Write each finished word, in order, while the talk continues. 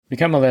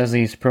Become a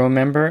Leslie's Pro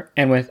member,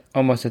 and with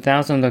almost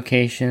 1,000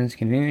 locations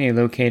conveniently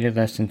located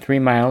less than 3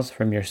 miles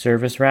from your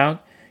service route,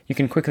 you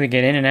can quickly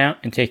get in and out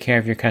and take care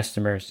of your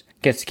customers.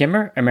 Get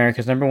Skimmer,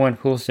 America's #1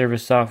 pool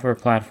service software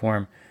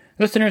platform.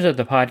 Listeners of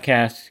the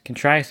podcast can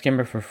try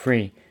Skimmer for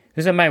free.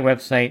 Visit my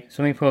website,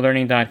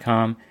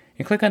 swimmingpoollearning.com,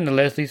 and click on the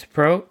Leslie's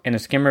Pro and the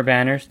Skimmer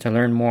banners to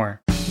learn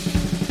more.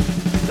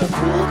 The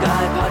Pool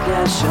Guy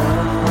Podcast Show.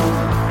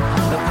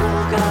 The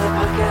Pool Guy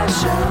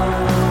Podcast Show.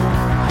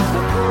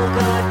 The Pool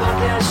Guy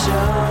Podcast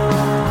Show.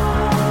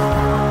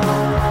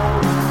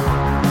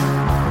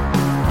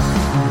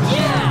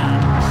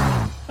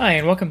 Yeah! Hi,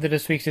 and welcome to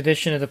this week's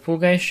edition of the Pool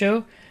Guy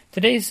Show.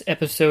 Today's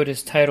episode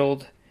is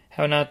titled,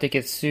 How Not to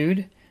Get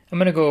Sued. I'm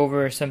going to go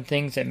over some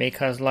things that may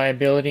cause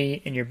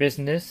liability in your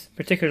business,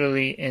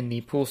 particularly in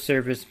the pool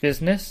service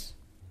business.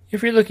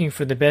 If you're looking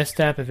for the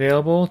best app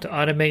available to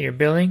automate your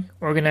billing,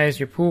 organize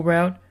your pool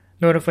route,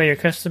 notify your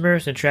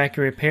customers, and track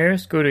your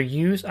repairs, go to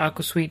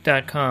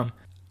useaquasuite.com.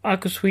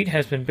 AquaSuite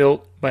has been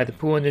built by the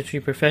pool industry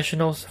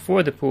professionals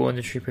for the pool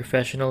industry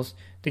professionals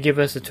to give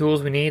us the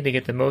tools we need to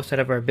get the most out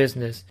of our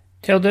business.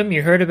 Tell them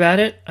you heard about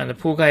it on the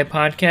Pool Guy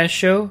Podcast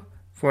Show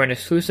for an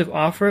exclusive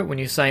offer when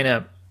you sign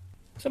up.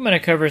 So I'm going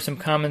to cover some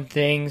common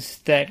things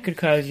that could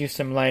cause you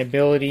some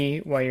liability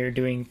while you're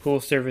doing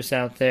pool service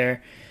out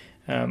there.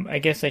 I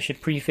guess I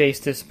should preface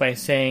this by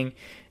saying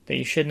that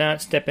you should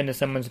not step into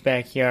someone's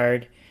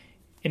backyard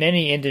in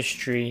any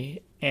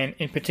industry, and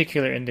in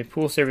particular in the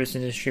pool service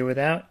industry,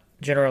 without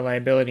general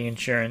liability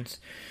insurance.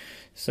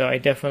 So I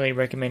definitely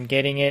recommend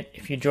getting it.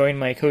 If you join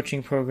my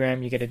coaching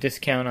program, you get a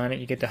discount on it.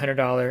 You get the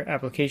 $100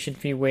 application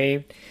fee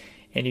waived,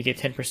 and you get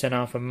 10%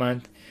 off a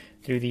month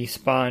through the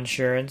spa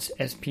insurance,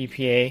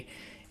 SPPA.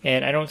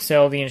 And I don't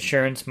sell the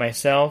insurance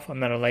myself. I'm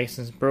not a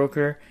licensed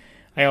broker.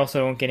 I also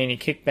don't get any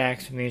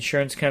kickbacks from the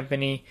insurance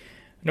company,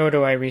 nor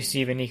do I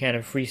receive any kind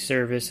of free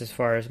service as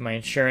far as my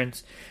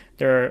insurance.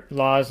 There are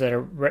laws that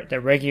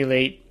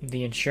regulate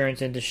the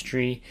insurance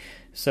industry,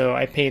 so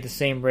I pay the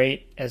same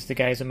rate as the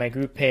guys in my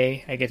group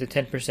pay. I get a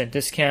 10%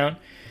 discount,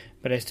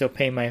 but I still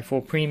pay my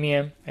full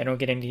premium. I don't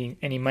get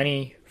any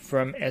money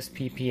from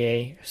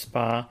SPPA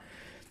Spa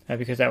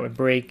because that would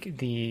break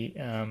the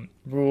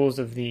rules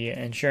of the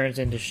insurance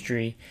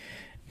industry.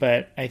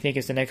 But I think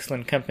it's an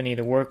excellent company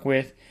to work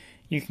with.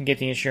 You can get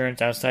the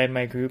insurance outside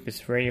my group.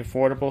 It's very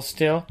affordable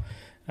still.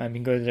 You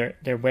can go to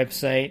their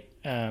website,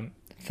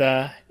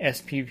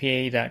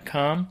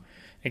 thesppa.com.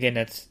 Again,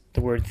 that's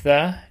the word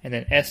the, and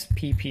then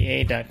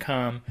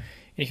sppa.com.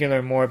 You can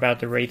learn more about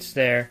the rates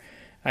there.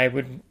 I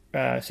would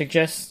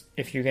suggest,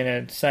 if you're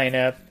going to sign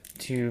up,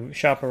 to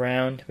shop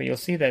around, but you'll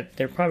see that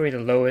they're probably the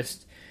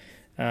lowest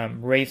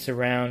rates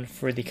around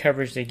for the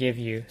coverage they give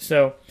you.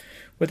 So,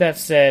 with that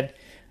said,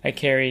 I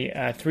carry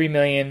 $3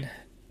 million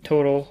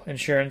total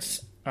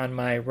insurance on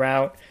my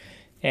route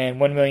and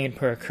 $1 million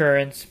per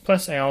occurrence.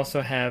 Plus, I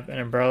also have an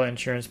umbrella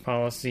insurance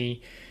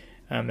policy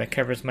that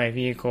covers my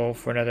vehicle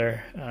for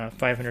another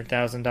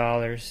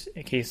 $500,000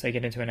 in case I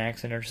get into an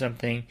accident or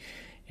something,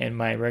 and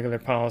my regular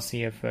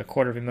policy of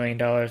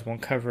 $250,000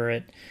 won't cover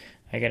it.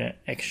 I get an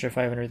extra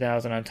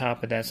 $500,000 on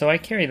top of that. So I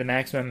carry the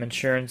maximum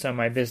insurance on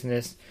my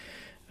business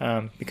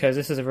because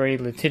this is a very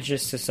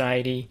litigious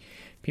society.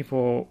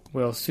 People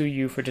will sue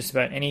you for just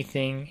about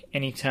anything,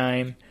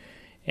 anytime.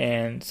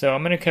 And so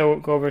I'm going to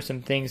go over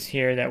some things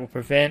here that will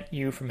prevent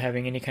you from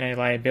having any kind of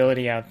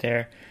liability out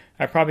there.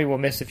 I probably will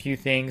miss a few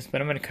things,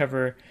 but I'm going to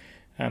cover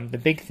the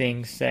big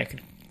things that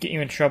could get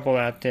you in trouble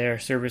out there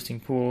servicing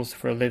pools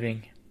for a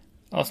living.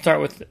 I'll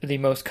start with the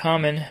most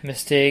common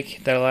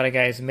mistake that a lot of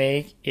guys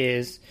make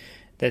is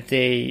that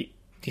they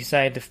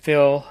decide to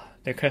fill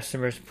their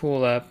customer's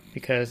pool up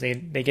because they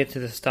get to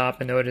the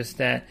stop and notice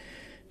that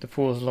the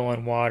pool is low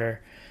on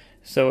water.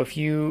 So if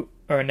you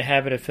are in the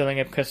habit of filling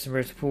up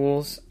customers'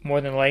 pools,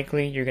 more than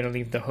likely you're going to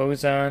leave the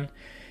hose on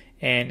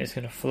and it's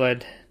going to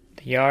flood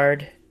the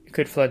yard. It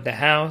could flood the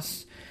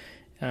house.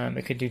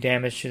 It could do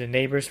damage to the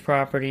neighbor's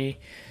property.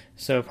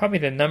 So probably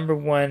the number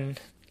one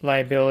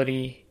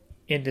liability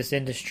in this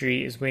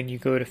industry is when you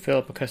go to fill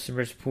up a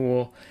customer's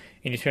pool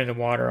and you turn the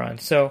water on.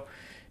 So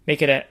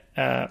make it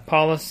a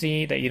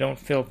policy that you don't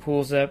fill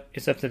pools up.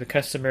 It's up to the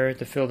customer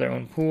to fill their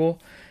own pool.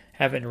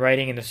 Have it in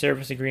writing in the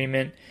service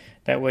agreement.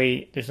 That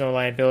way there's no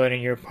liability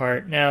on your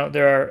part. Now,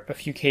 there are a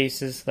few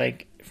cases,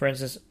 like, for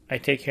instance, I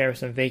take care of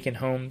some vacant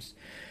homes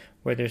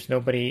where there's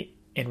nobody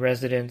in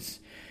residence.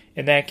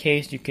 In that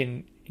case, you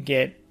can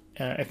get,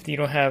 if you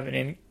don't have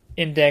an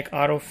in-deck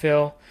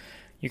autofill,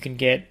 you can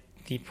get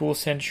the Pool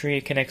Sentry.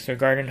 It connects to a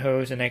garden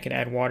hose, and that can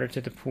add water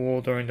to the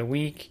pool during the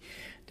week.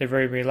 They're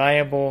very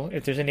reliable.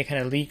 If there's any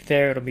kind of leak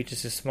there, it'll be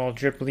just a small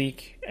drip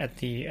leak at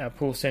the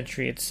Pool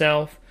Sentry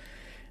itself.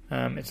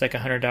 It's like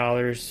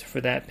 $100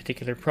 for that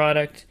particular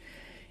product.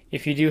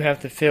 If you do have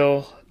to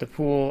fill the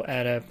pool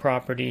at a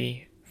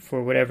property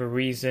for whatever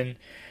reason,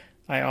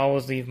 I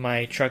always leave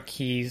my truck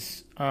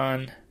keys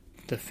on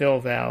the fill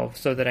valve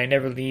so that I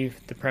never leave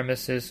the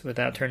premises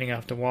without turning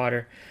off the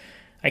water.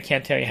 I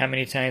can't tell you how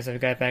many times I've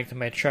got back to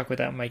my truck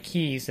without my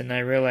keys and I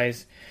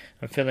realize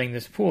I'm filling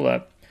this pool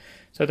up.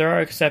 So there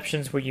are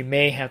exceptions where you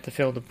may have to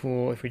fill the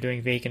pool if you're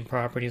doing vacant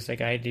properties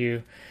like I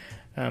do.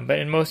 But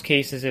in most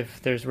cases,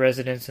 if there's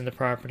residents in the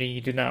property,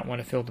 you do not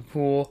want to fill the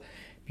pool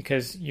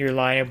because you're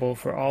liable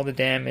for all the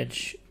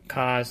damage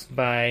caused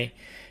by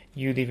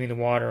you leaving the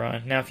water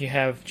on. Now, if you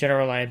have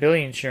general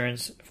liability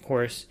insurance, of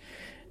course,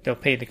 they'll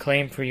pay the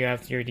claim for you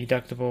after your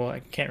deductible. I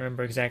can't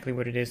remember exactly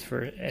what it is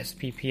for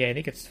SPPA. I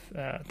think it's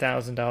 $1,000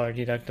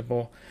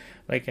 deductible.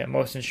 Like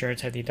most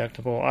insurance have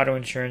deductible. Auto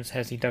insurance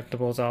has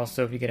deductibles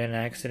also if you get in an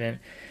accident.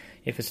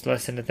 If it's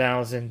less than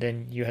 $1,000,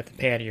 then you have to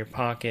pay out of your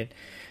pocket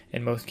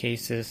in most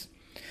cases.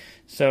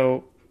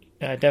 So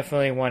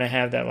definitely want to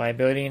have that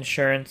liability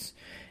insurance,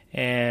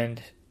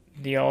 and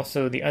the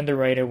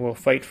underwriter will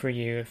fight for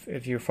you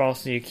if you're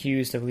falsely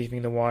accused of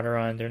leaving the water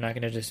on. They're not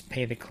going to just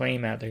pay the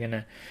claim out. They're going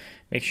to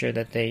make sure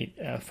that they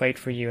fight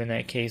for you in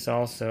that case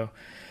also.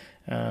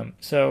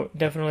 So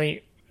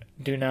definitely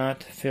do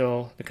not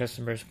fill the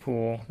customer's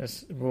pool.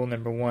 That's rule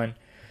number one.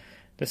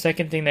 The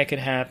second thing that could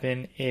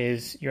happen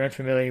is you're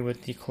unfamiliar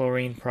with the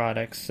chlorine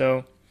products.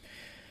 So,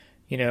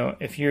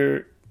 if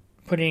you're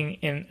putting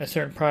in a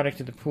certain product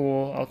to the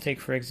pool, I'll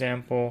take, for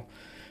example,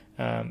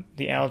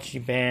 the algae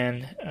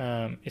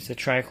ban. It's a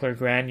trichlor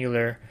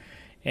granular,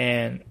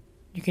 and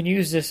you can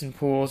use this in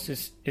pools.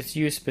 It's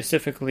used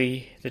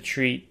specifically to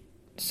treat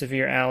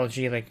severe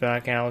algae like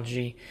black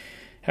algae.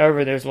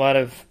 However, there's a lot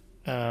of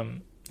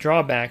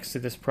drawbacks to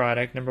this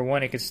product. Number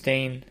one, it could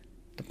stain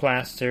the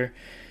plaster.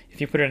 If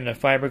you put it in a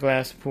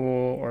fiberglass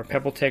pool or a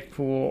PebbleTech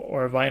pool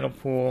or a vinyl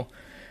pool,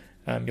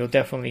 you'll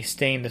definitely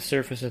stain the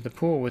surface of the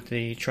pool with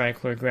the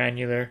trichlor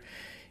granular.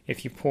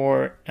 If you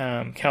pour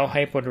Cal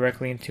Hypo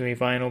directly into a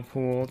vinyl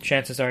pool,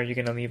 chances are you're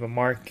going to leave a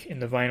mark in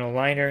the vinyl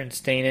liner and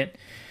stain it.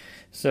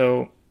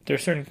 So there are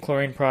certain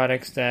chlorine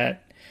products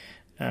that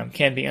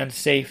can be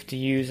unsafe to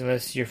use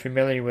unless you're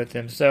familiar with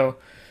them. So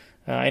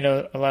I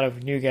know a lot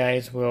of new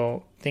guys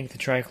will think the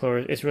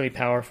trichlor is really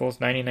powerful. It's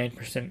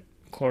 99%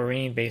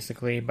 chlorine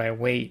basically by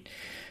weight.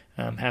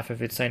 Half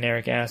of it's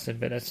cyanuric acid,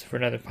 but that's for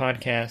another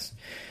podcast.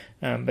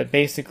 But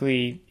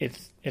basically,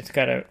 it's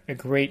got a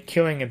great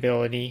killing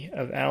ability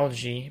of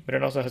algae, but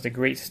it also has a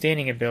great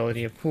staining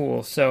ability of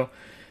pools. So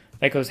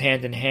that goes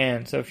hand in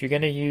hand. So if you're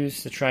going to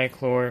use the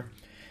trichlor,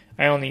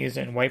 I only use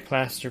it in white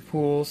plaster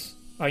pools.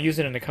 I'll use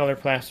it in a color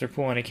plaster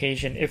pool on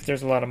occasion if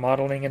there's a lot of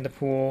modeling in the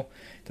pool,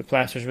 the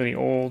plaster's really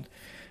old,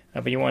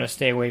 but you want to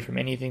stay away from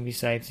anything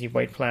besides the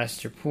white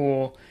plaster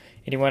pool,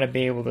 and you want to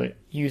be able to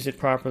use it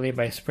properly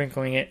by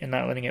sprinkling it and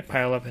not letting it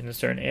pile up in a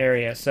certain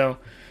area. So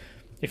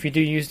if you do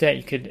use that,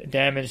 you could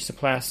damage the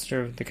plaster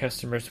of the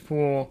customer's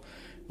pool,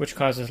 which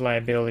causes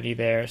liability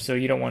there, so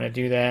you don't want to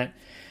do that.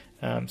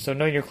 So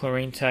know your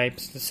chlorine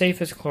types. The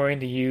safest chlorine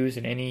to use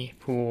in any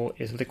pool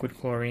is liquid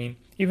chlorine.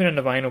 Even in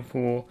a vinyl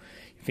pool,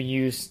 if you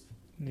use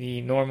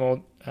the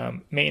normal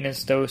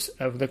maintenance dose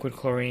of liquid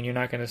chlorine, you're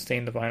not going to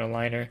stain the vinyl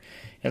liner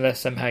unless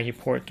somehow you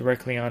pour it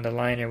directly on the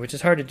liner, which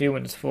is hard to do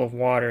when it's full of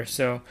water.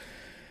 So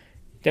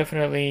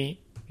definitely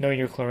know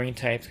your chlorine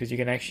types because you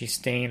can actually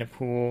stain a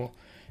pool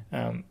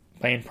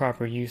by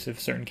improper use of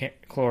certain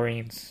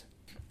chlorines.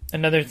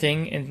 Another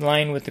thing in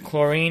line with the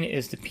chlorine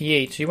is the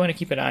pH. So you want to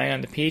keep an eye on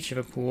the pH of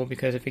a pool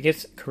because if it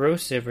gets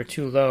corrosive or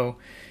too low,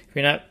 if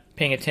you're not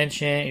paying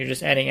attention, you're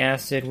just adding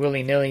acid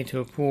willy-nilly to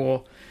a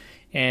pool,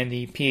 and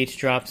the pH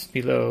drops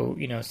below,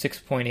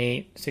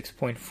 6.8,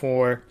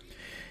 6.4,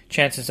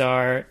 chances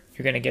are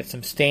you're going to get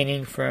some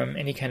staining from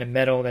any kind of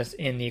metal that's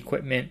in the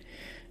equipment,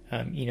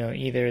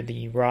 either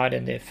the rod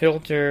in the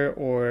filter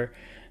or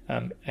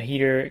a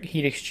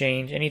heat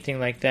exchange, anything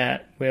like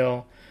that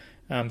will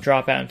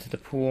drop out into the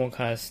pool and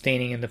cause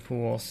staining in the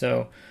pool.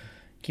 So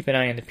keep an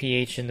eye on the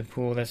pH in the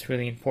pool. That's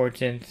really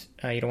important.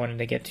 You don't want it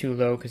to get too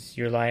low because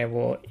you're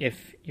liable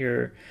if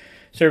you're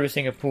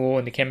servicing a pool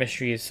and the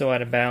chemistry is so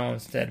out of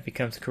balance that it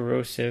becomes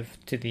corrosive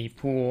to the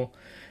pool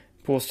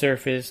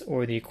surface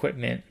or the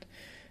equipment.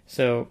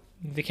 So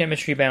the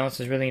chemistry balance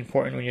is really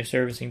important when you're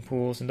servicing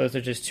pools, and those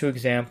are just two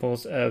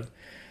examples of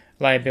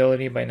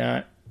liability by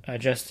not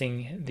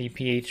adjusting the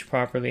pH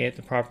properly at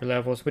the proper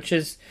levels, which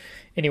is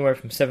anywhere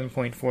from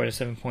 7.4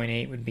 to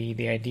 7.8 would be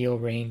the ideal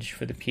range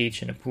for the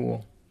pH in a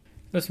pool.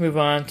 Let's move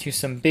on to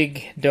some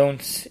big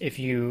don'ts if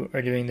you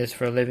are doing this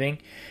for a living.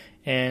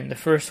 And the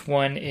first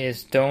one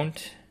is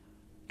don't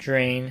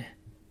drain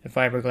a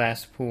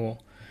fiberglass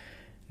pool.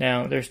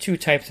 Now, there's two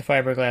types of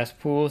fiberglass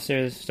pools.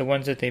 There's the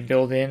ones that they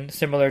build in,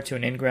 similar to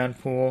an in-ground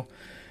pool.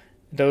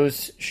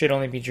 Those should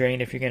only be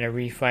drained if you're going to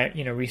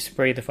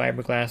respray the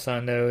fiberglass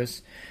on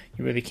those.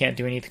 You really can't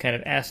do any kind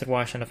of acid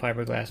wash on a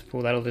fiberglass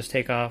pool. That'll just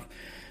take off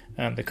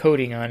the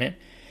coating on it.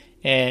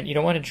 And you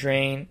don't want to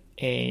drain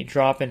a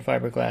drop-in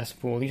fiberglass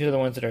pool. These are the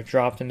ones that are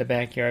dropped in the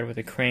backyard with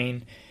a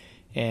crane,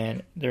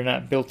 and they're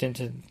not built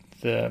into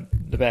the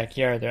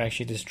backyard. They're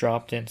actually just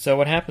dropped in. So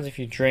what happens if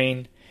you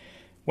drain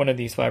one of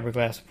these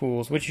fiberglass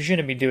pools, which you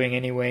shouldn't be doing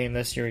anyway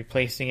unless you're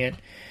replacing it?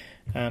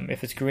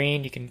 If it's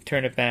green, you can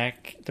turn it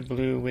back to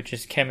blue, which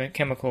is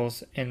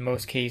chemicals in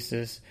most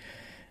cases.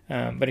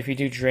 But if you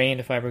do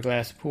drain a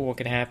fiberglass pool, what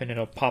can happen?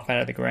 It'll pop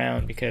out of the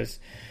ground because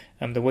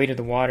The weight of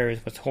the water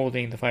is what's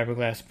holding the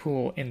fiberglass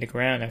pool in the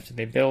ground after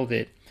they build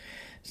it.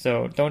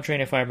 So don't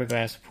drain a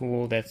fiberglass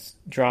pool that's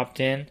dropped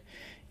in,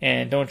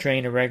 and don't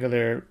drain a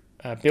regular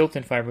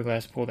built-in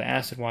fiberglass pool to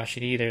acid wash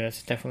it either.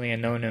 That's definitely a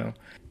no-no.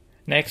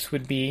 Next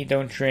would be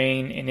don't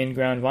drain an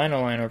in-ground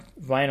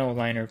vinyl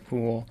liner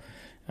pool.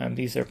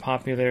 These are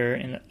popular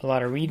in a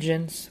lot of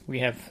regions. We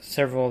have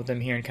several of them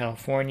here in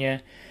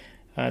California.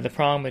 The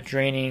problem with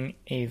draining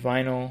a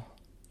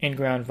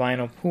in-ground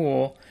vinyl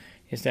pool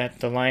is that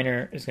the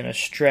liner is going to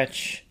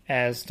stretch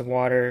as the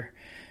water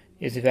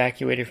is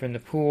evacuated from the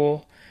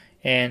pool,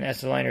 and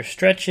as the liner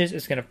stretches,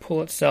 it's going to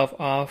pull itself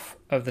off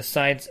of the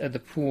sides of the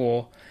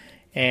pool,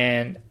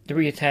 and to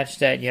reattach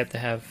that, you have to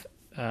have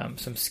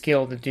some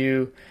skill to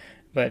do,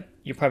 but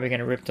you're probably going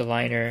to rip the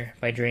liner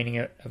by draining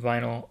a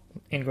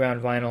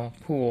in-ground vinyl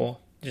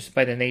pool, just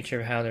by the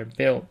nature of how they're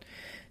built.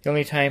 The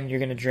only time you're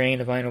going to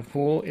drain a vinyl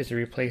pool is to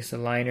replace the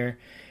liner,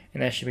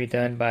 and that should be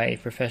done by a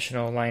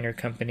professional liner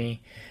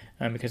company,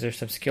 because there's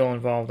some skill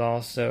involved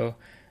also,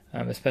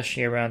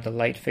 especially around the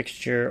light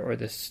fixture or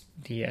the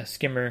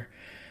skimmer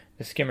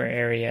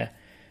area.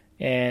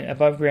 And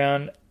above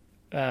ground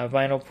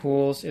vinyl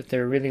pools, if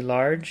they're really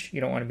large,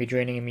 you don't want to be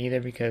draining them either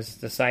because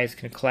the sides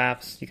can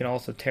collapse. You can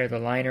also tear the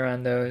liner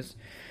on those.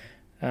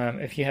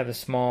 If you have a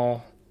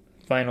small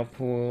vinyl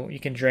pool, you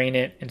can drain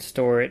it and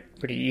store it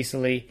pretty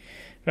easily.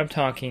 But I'm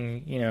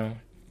talking,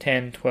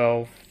 10,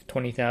 12,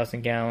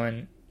 20,000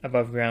 gallon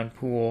above ground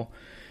pool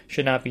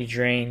should not be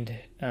drained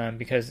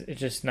because it's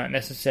just not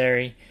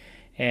necessary,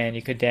 and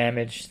you could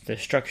damage the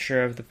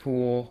structure of the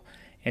pool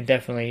and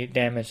definitely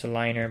damage the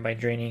liner by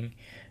draining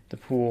the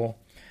pool.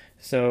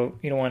 So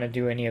you don't want to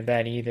do any of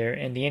that either.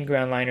 And the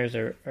in-ground liners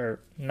are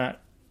not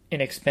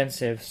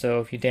inexpensive, so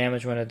if you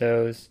damage one of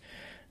those,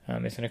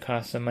 it's going to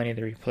cost some money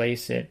to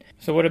replace it.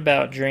 So what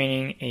about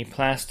draining a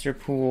plaster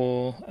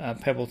pool, a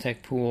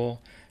PebbleTech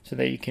pool, so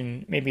that you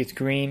can, maybe it's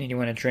green and you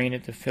want to drain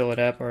it to fill it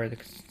up, or the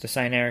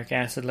cyanuric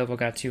acid level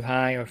got too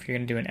high, or if you're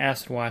going to do an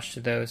acid wash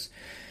to those.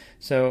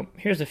 So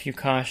here's a few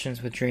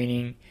cautions with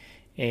draining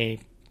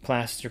a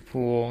plaster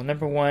pool.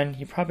 Number one,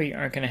 you probably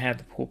aren't going to have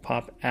the pool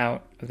pop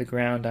out of the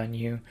ground on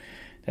you.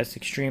 That's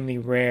extremely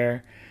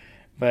rare.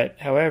 But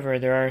however,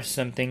 there are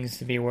some things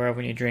to be aware of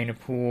when you drain a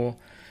pool,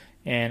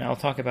 and I'll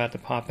talk about the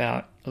pop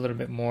out a little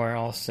bit more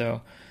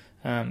also.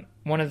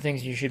 One of the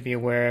things you should be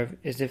aware of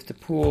is if the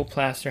pool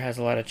plaster has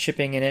a lot of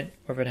chipping in it,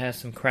 or if it has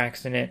some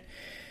cracks in it.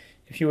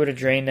 If you were to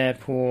drain that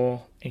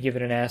pool and give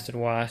it an acid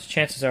wash,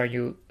 chances are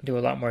you'll do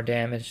a lot more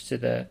damage to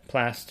the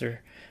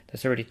plaster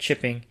that's already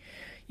chipping.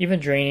 Even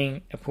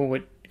draining a pool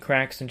with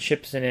cracks and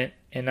chips in it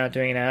and not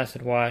doing an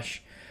acid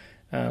wash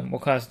will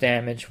cause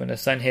damage when the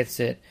sun hits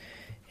it.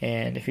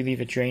 And if you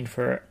leave it drained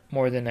for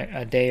more than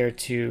a day or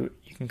two,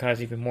 you can cause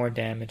even more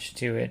damage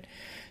to it.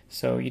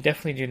 So you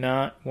definitely do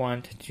not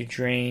want to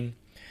drain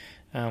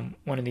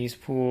one of these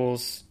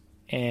pools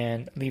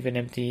and leave it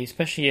empty,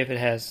 especially if it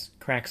has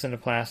cracks in the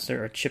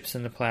plaster or chips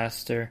in the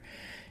plaster.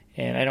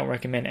 And I don't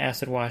recommend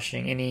acid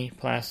washing any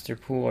plaster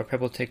pool or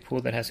PebbleTech pool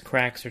that has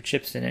cracks or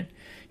chips in it.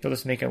 You'll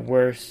just make it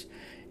worse,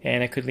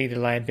 and it could lead to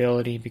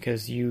liability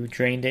because you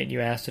drained it, you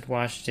acid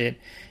washed it,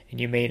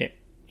 and you made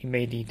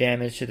the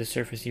damage to the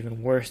surface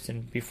even worse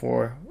than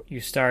before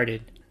you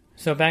started.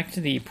 So back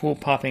to the pool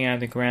popping out of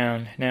the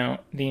ground.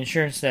 Now, the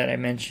insurance that I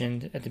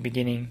mentioned at the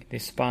beginning, the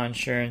spa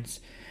insurance,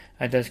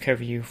 does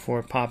cover you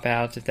for pop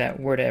outs if that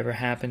were to ever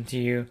happen to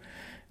you.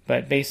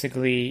 But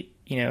basically,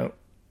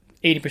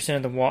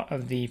 80%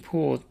 of the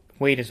pool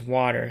weight is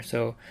water,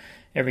 so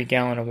every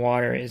gallon of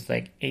water is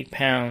like 8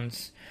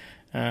 pounds.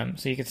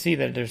 So you can see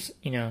that there's,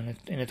 in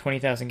a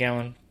 20,000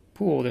 gallon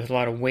pool, there's a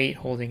lot of weight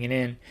holding it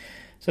in.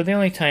 So the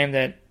only time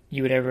that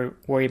you would ever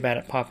worry about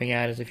it popping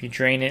out is if you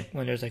drain it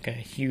when there's like a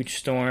huge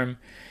storm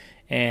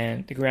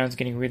and the ground's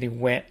getting really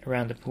wet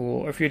around the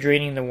pool, or if you're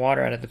draining the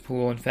water out of the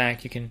pool. In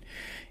fact,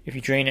 if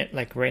you drain it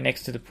like right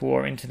next to the pool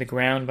or into the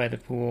ground by the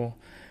pool,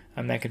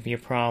 that could be a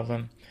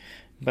problem.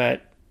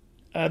 But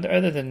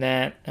other than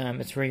that,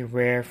 it's very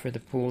rare for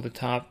the pool to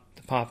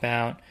pop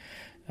out.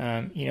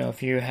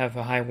 If you have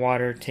a high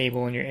water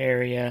table in your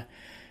area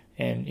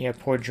and you have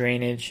poor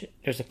drainage,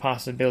 there's a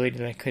possibility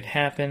that could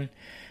happen,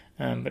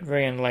 but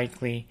very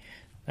unlikely.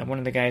 One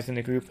of the guys in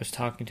the group was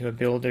talking to a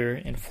builder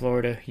in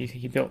Florida.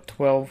 He built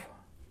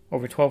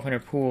over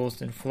 1,200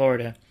 pools in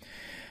Florida,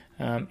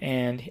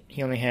 and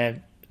he only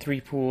had 3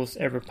 pools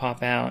ever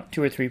pop out,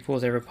 2 or 3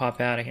 pools ever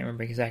pop out. I can't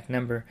remember the exact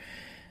number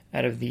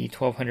out of the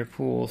 1,200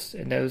 pools,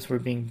 and those were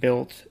being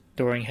built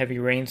during heavy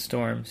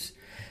rainstorms.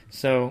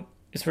 So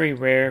it's very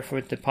rare for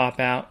it to pop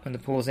out when the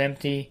pool's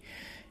empty,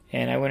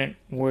 and I wouldn't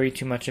worry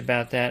too much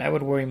about that. I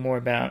would worry more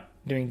about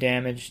doing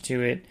damage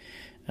to it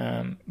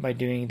by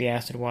doing the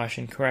acid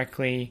washing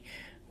correctly,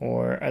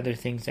 or other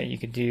things that you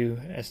could do,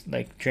 as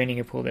like draining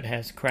a pool that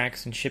has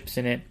cracks and chips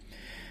in it.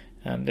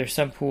 There's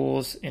some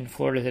pools in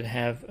Florida that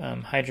have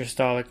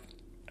hydrostolic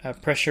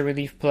pressure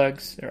relief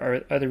plugs. There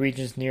are other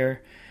regions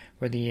near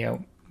where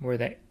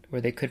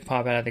they could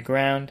pop out of the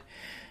ground.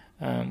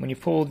 When you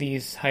pull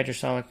these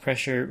hydrostolic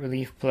pressure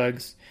relief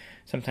plugs,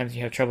 sometimes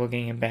you have trouble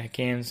getting them back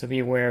in, so be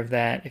aware of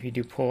that if you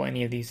do pull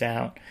any of these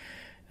out.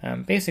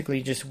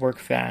 Basically, just work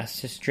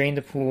fast. Just drain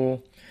the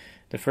pool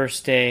the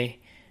first day,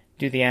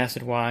 do the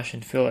acid wash,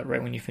 and fill it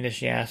right when you finish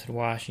the acid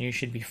wash, and you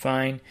should be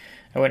fine.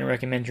 I wouldn't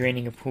recommend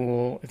draining a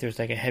pool if there's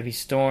like a heavy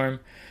storm.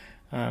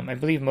 I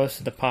believe most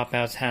of the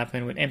pop-outs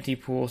happen with empty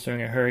pools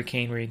during a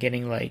hurricane where you're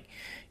getting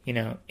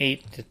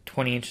 8 to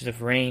 20 inches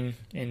of rain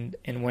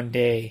in one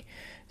day.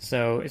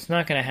 So it's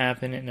not going to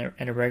happen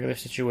in a regular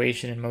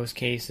situation in most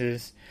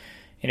cases.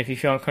 And if you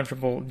feel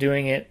uncomfortable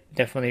doing it,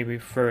 definitely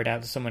refer it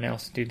out to someone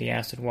else to do the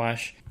acid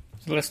wash.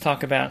 So let's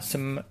talk about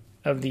some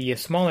of the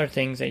smaller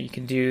things that you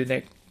can do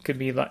that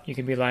you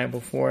could be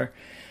liable for.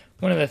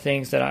 One of the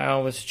things that I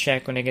always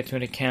check when I get to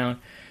an account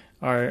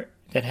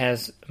that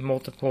has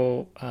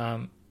multiple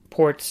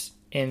ports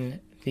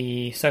in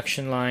the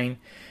suction line,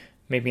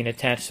 maybe an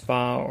attached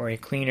spa or a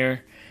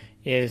cleaner,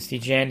 is the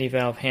Jandy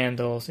valve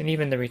handles, and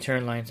even the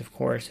return lines, of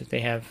course, if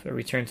they have a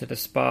return to the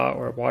spa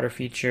or a water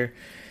feature,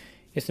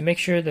 is to make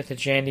sure that the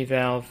Jandy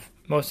valve,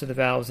 most of the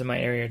valves in my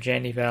area are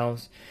Jandy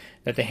valves,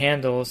 that the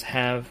handles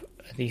have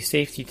the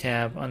safety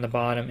tab on the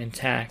bottom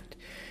intact.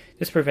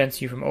 This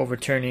prevents you from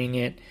overturning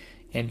it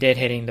and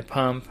deadheading the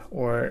pump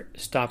or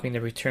stopping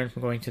the return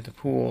from going to the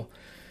pool.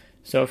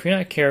 So if you're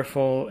not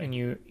careful and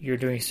you're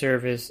doing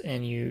service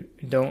and you're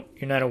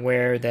not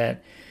aware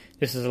that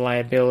this is a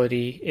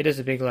liability, it is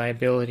a big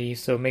liability,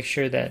 so make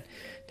sure that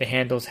the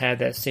handles have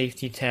that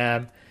safety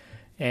tab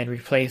and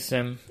replace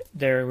them.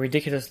 They're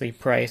ridiculously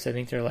priced. I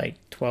think they're like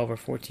 $12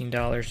 or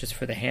 $14 just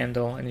for the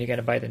handle, and you got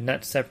to buy the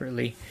nuts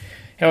separately.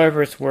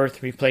 However, it's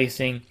worth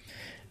replacing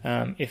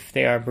if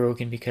they are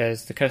broken,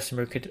 because the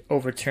customer could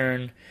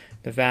overturn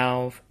the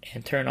valve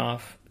and turn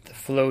off the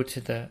flow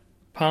to the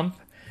pump,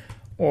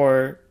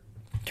 or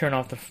turn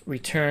off the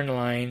return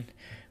line,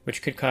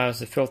 which could cause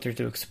the filter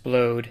to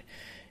explode,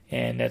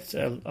 and that's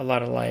a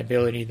lot of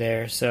liability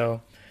there.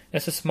 So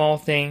that's a small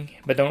thing,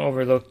 but don't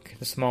overlook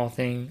the small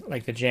thing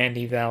like the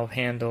Jandy valve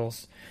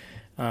handles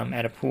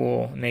at a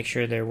pool. Make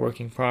sure they're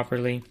working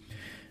properly.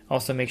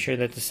 Also make sure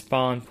that the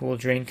spa and pool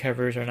drain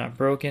covers are not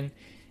broken.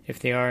 If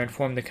they are,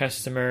 inform the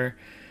customer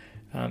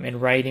in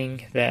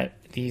writing that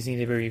these need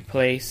to be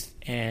replaced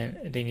and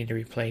they need to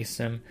replace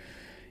them.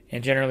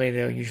 And generally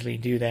they'll usually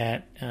do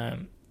that.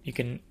 You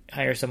can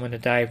hire someone to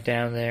dive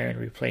down there and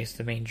replace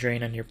the main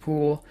drain on your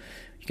pool.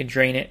 You can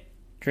drain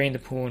the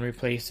pool and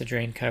replace the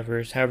drain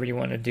covers, however you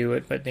want to do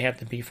it, but they have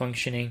to be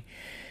functioning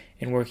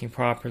and working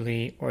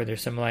properly, or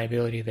there's some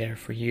liability there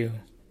for you.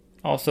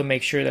 Also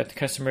make sure that the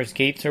customer's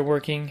gates are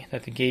working,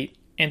 that the gate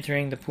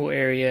entering the pool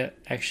area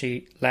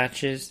actually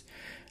latches.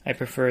 I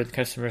prefer the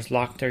customers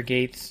lock their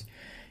gates,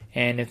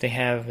 and if they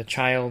have a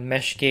child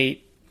mesh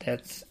gate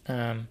that's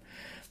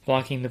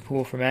blocking the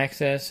pool from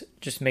access,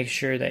 just make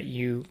sure that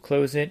you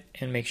close it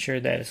and make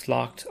sure that it's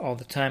locked all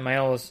the time. I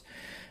always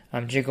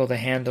jiggle the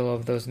handle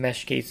of those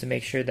mesh gates to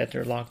make sure that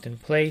they're locked in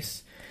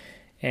place,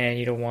 and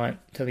you don't want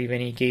to leave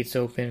any gates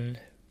open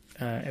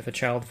if a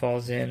child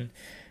falls in.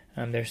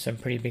 There's some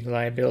pretty big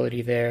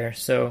liability there,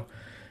 so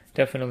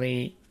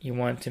definitely you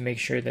want to make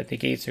sure that the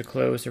gates are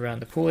closed around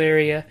the pool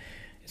area.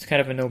 It's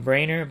kind of a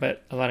no-brainer,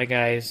 but a lot of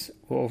guys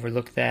will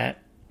overlook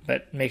that.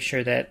 But make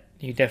sure that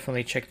you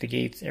definitely check the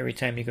gates every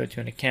time you go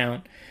to an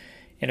account.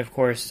 And of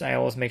course, I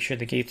always make sure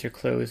the gates are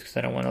closed because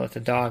I don't want to let the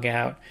dog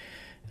out.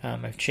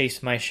 I've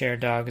chased my share of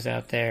dogs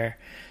out there,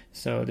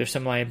 so there's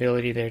some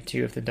liability there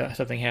too if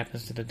something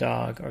happens to the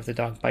dog, or if the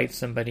dog bites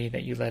somebody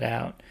that you let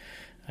out.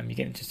 You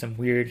get into some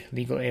weird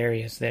legal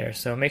areas there.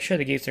 So make sure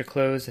the gates are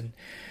closed and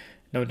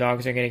no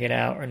dogs are going to get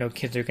out or no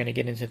kids are going to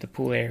get into the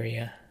pool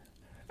area.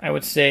 I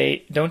would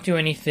say don't do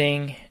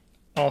anything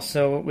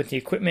also with the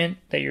equipment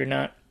that you're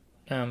not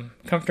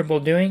comfortable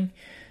doing.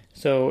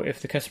 So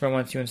if the customer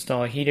wants you to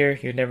install a heater,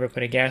 you'd never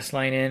put a gas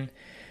line in.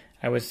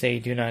 I would say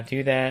do not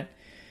do that.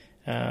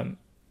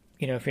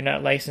 If you're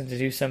not licensed to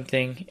do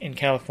something in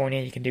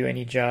California, you can do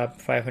any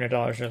job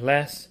 $500 or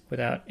less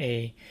without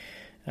a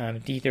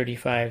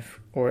D35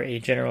 or a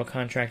general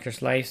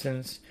contractor's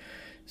license.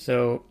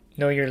 So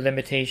know your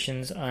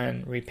limitations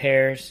on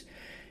repairs.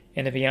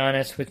 And to be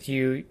honest with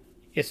you,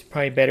 it's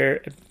probably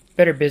a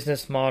better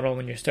business model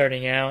when you're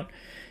starting out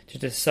to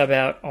just sub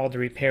out all the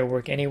repair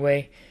work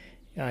anyway.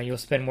 You'll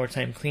spend more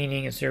time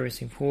cleaning and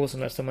servicing pools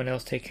and let someone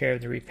else take care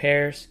of the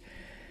repairs.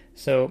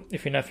 So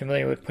if you're not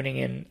familiar with putting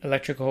in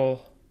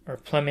electrical or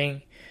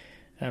plumbing,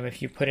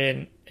 if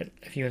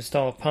you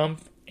install a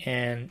pump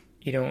and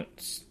you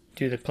don't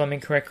do the plumbing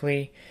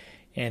correctly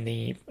and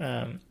the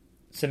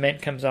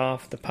cement comes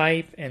off the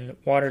pipe and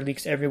water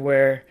leaks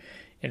everywhere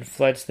and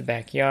floods the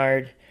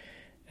backyard,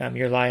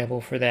 you're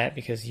liable for that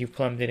because you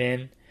plumbed it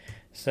in.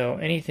 So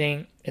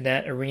anything in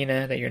that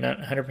arena that you're not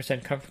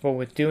 100% comfortable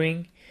with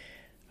doing,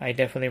 I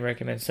definitely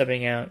recommend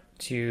subbing out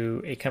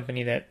to a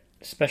company that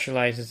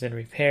specializes in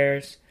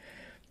repairs,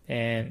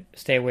 and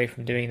stay away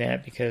from doing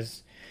that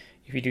because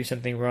if you do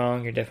something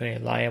wrong, you're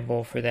definitely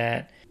liable for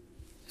that.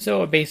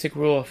 So a basic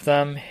rule of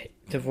thumb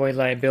to avoid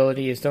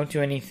liability is don't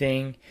do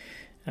anything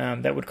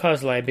that would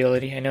cause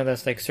liability. I know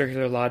that's like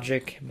circular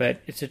logic,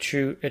 but it's a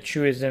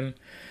truism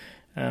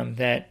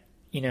that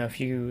if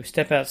you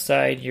step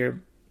outside your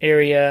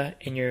area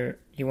and you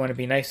want to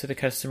be nice to the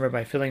customer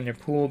by filling their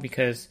pool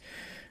because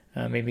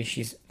maybe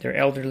they're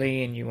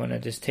elderly and you want to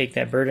just take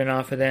that burden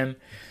off of them,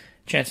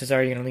 chances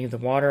are you're going to leave the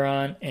water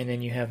on, and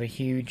then you have a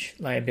huge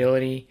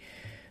liability.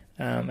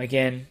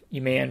 Again,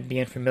 you may be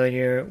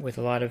unfamiliar with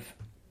a lot of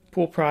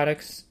pool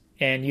products,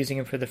 and using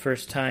them for the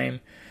first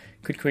time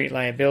could create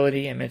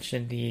liability. I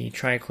mentioned the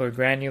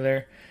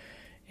trichlorogranular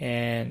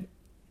and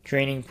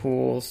draining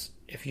pools.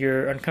 If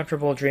you're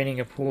uncomfortable draining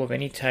a pool of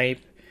any type,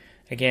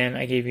 again,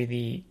 I gave you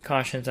the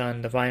cautions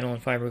on the vinyl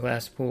and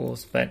fiberglass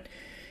pools, but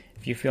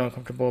if you feel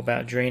uncomfortable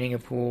about draining a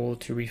pool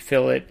to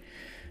refill it,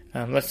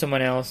 let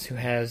someone else who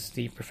has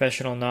the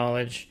professional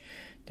knowledge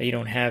that you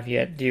don't have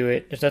yet do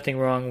it. There's nothing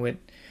wrong with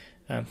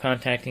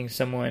contacting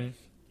someone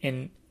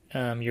in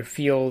your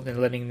field and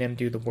letting them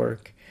do the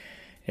work.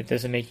 It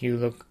doesn't make you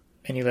look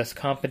any less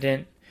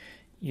competent.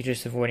 You're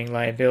just avoiding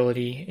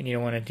liability, and you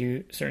don't want to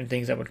do certain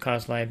things that would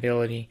cause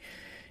liability.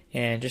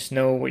 And just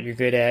know what you're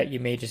good at. You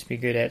may just be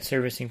good at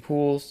servicing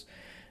pools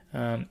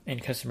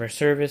and customer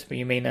service, but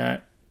you may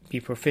not be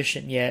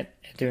proficient yet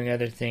at doing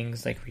other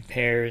things like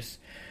repairs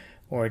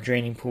or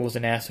draining pools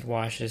and acid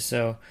washes.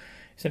 So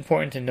it's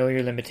important to know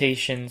your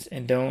limitations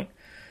and don't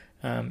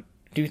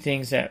do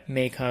things that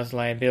may cause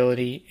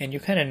liability. And you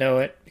kind of know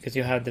it because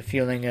you'll have the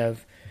feeling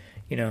of,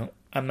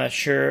 I'm not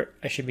sure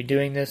I should be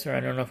doing this, or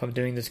I don't know if I'm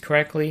doing this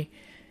correctly.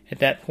 At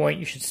that point,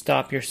 you should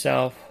stop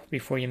yourself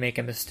before you make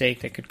a mistake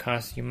that could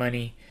cost you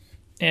money.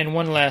 And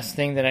one last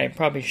thing that I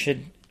probably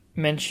should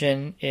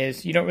mention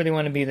is you don't really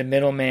want to be the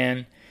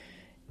middleman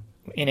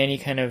in any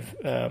kind of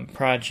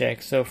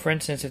project. So, for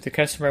instance, if the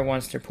customer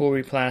wants their pool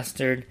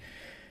replastered,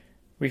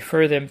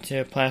 refer them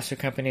to plaster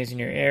companies in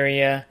your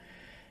area,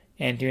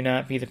 and do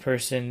not be the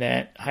person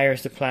that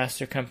hires the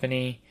plaster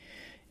company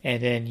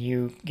and then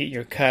you get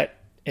your cut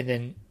and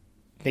then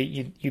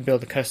you bill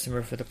the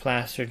customer for the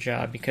plaster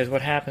job. Because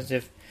what happens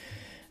if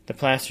the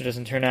plaster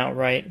doesn't turn out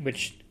right,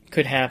 which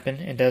could happen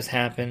and does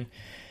happen,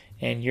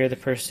 and you're the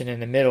person in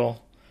the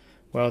middle,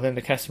 well, then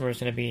the customer is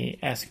going to be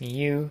asking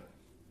you,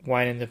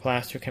 why didn't the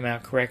plaster come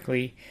out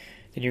correctly?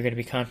 Then you're going to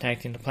be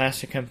contacting the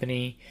plaster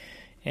company,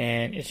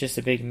 and it's just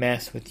a big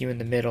mess with you in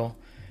the middle.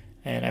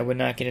 And I would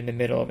not get in the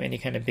middle of any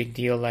kind of big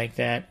deal like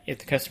that. If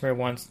the customer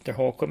wants their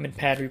whole equipment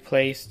pad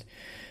replaced,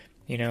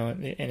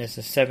 and it's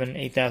a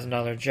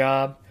 $7,000-$8,000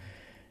 job,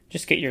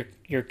 just get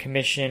your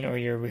commission or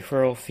your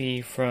referral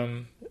fee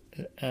from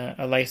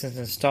a licensed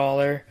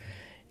installer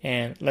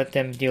and let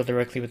them deal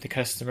directly with the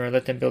customer.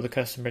 Let them bill the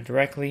customer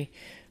directly.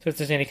 So if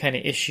there's any kind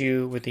of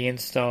issue with the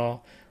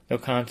install, they'll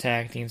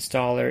contact the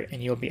installer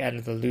and you'll be out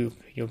of the loop.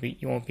 You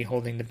won't be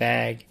holding the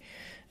bag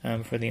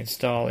for the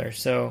installer.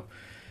 So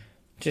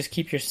just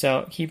keep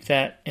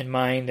that in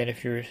mind, that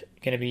if you're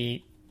going to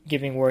be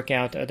giving work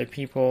out to other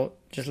people,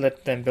 just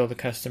let them bill the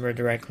customer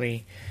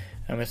directly.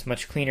 It's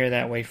much cleaner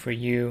that way for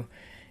you,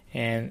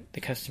 and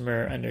the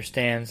customer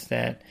understands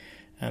that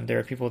there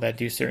are people that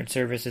do certain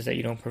services that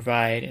you don't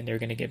provide, and they're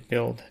going to get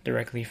billed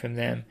directly from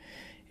them.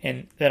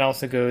 And that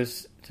also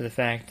goes to the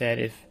fact that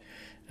if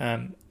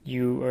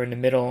you are in the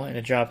middle and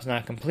the job's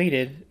not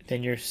completed,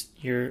 then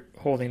you're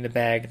holding the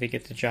bag to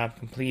get the job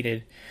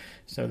completed.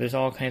 So there's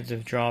all kinds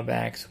of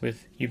drawbacks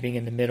with you being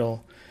in the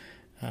middle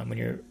when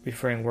you're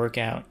referring work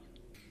out.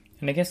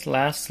 And I guess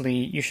lastly,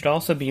 you should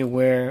also be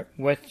aware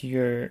what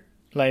your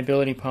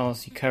liability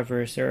policy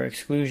covers. There are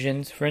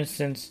exclusions. For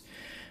instance,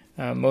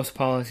 most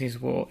policies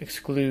will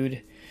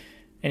exclude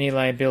any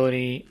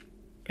liability,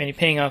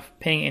 paying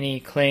any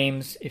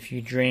claims if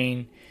you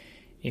drain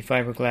a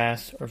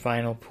fiberglass or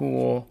vinyl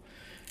pool.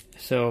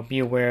 So be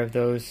aware of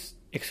those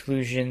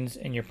exclusions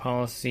in your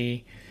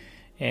policy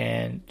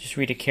and just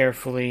read it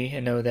carefully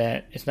and know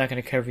that it's not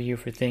going to cover you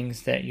for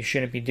things that you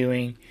shouldn't be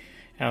doing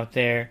out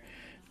there.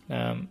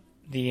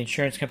 The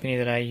insurance company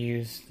that I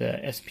use, the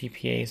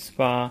SPPA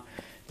Spa,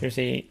 there's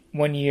a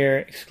 1-year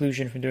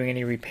exclusion from doing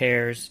any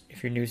repairs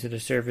if you're new to the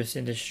service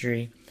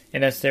industry,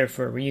 and that's there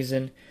for a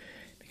reason,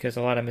 because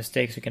a lot of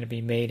mistakes are going to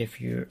be made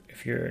if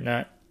you're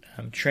not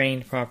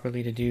trained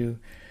properly to do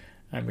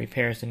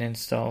repairs and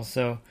installs.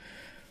 So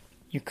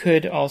you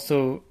could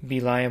also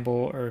be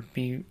liable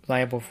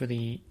for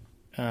the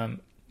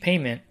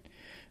payment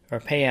or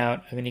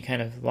payout of any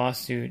kind of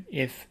lawsuit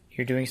if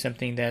you're doing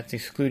something that's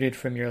excluded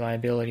from your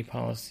liability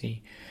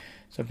policy.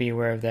 So be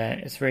aware of that.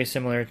 It's very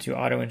similar to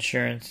auto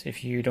insurance.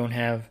 If you don't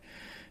have,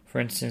 for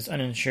instance,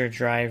 uninsured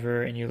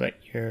driver and you let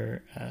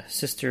your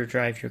sister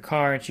drive your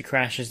car and she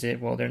crashes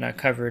it, well, they're not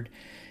covered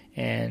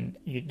and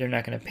they're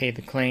not going to pay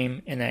the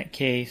claim in that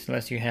case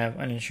unless you have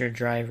uninsured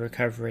driver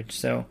coverage.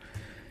 So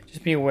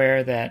just be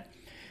aware that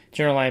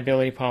general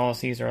liability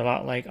policies are a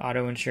lot like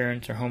auto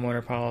insurance or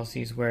homeowner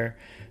policies, where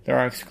there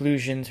are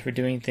exclusions for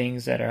doing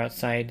things that are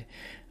outside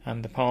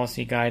the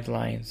policy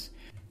guidelines.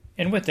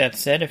 And with that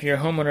said, if you're a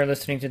homeowner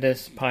listening to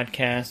this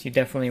podcast, you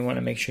definitely want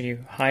to make sure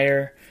you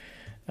hire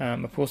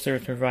a pool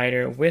service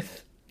provider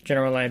with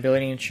general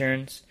liability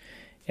insurance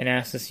and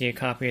ask to see a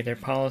copy of their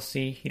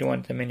policy. You don't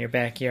want them in your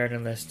backyard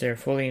unless they're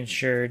fully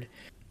insured.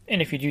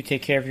 And if you do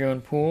take care of your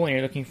own pool and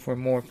you're looking for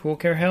more pool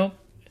care help,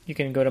 you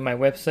can go to my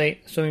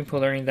website,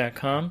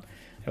 swimmingpoollearning.com.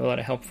 I have a lot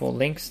of helpful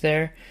links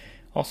there.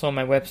 Also on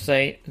my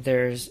website,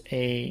 there's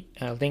a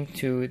link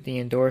to the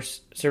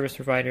endorsed service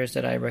providers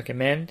that I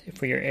recommend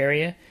for your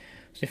area.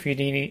 So if you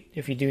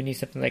do need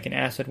something like an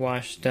acid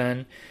wash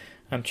done,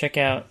 check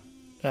out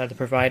the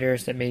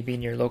providers that may be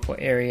in your local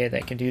area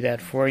that can do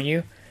that for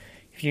you.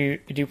 If you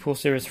do pool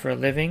service for a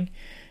living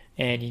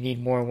and you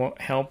need more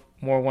help,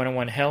 more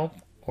one-on-one help,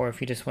 or if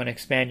you just want to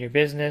expand your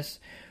business,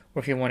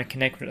 or if you want to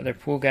connect with other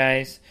pool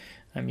guys,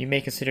 you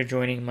may consider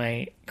joining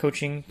my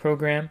coaching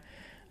program.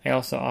 I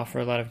also offer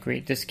a lot of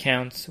great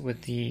discounts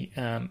with the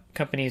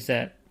companies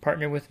that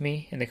partner with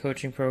me in the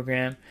coaching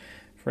program.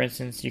 For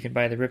instance, you can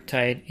buy the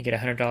Riptide and get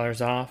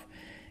 $100 off.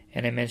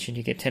 And I mentioned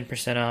you get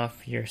 10%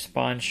 off your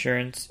spa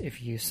insurance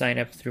if you sign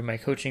up through my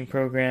coaching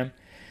program.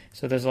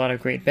 So there's a lot of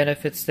great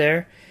benefits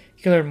there.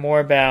 You can learn more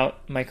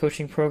about my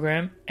coaching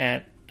program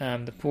at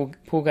the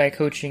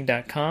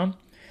poolguycoaching.com.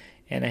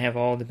 And I have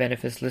all the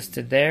benefits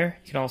listed there.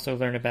 You can also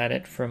learn about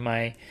it from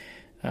my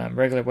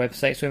regular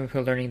website,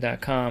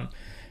 swimmingpoollearning.com.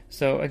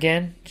 So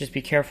again, just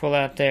be careful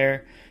out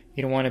there.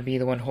 You don't want to be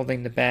the one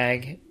holding the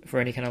bag for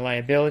any kind of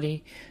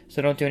liability.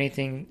 So don't do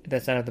anything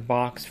that's out of the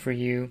box for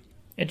you.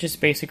 And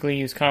just basically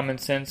use common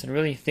sense and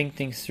really think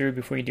things through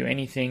before you do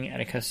anything at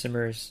a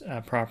customer's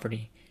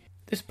property.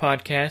 This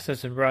podcast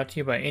has been brought to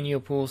you by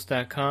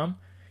InyoPools.com.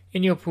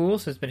 Inyo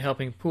Pools has been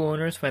helping pool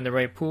owners find the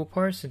right pool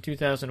parts since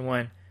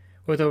 2001.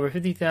 With over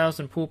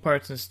 50,000 pool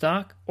parts in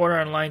stock, order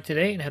online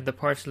today and have the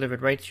parts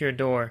delivered right to your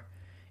door.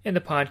 And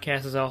the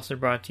podcast is also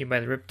brought to you by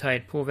the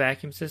Riptide Pool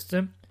Vacuum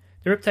System.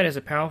 The Riptide is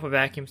a powerful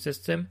vacuum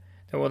system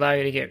that will allow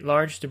you to get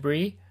large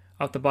debris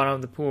off the bottom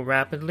of the pool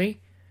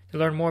rapidly. To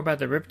learn more about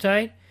the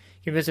Riptide,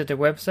 you can visit their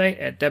website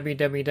at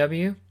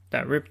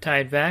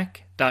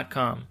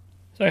www.riptidevac.com.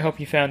 So I hope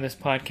you found this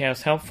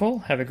podcast helpful.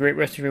 Have a great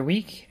rest of your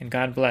week, and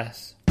God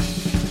bless.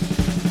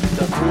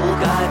 The Pool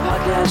Guy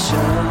Podcast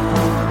Show.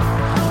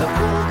 The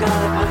Pool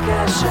Guy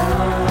Podcast Show.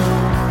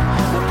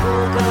 The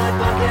Pool Guy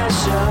Podcast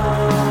Show.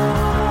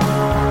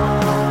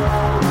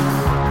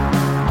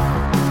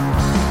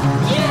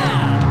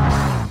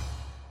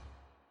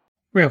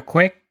 Real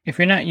quick, if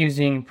you're not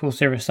using pool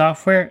service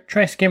software,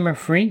 try Skimmer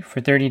free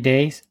for 30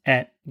 days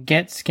at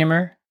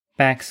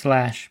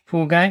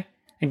getskimmer.com/poolguy.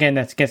 Again,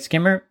 that's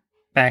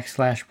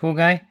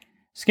getskimmer.com/poolguy.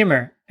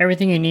 Skimmer,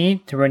 everything you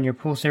need to run your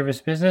pool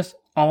service business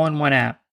all in one app.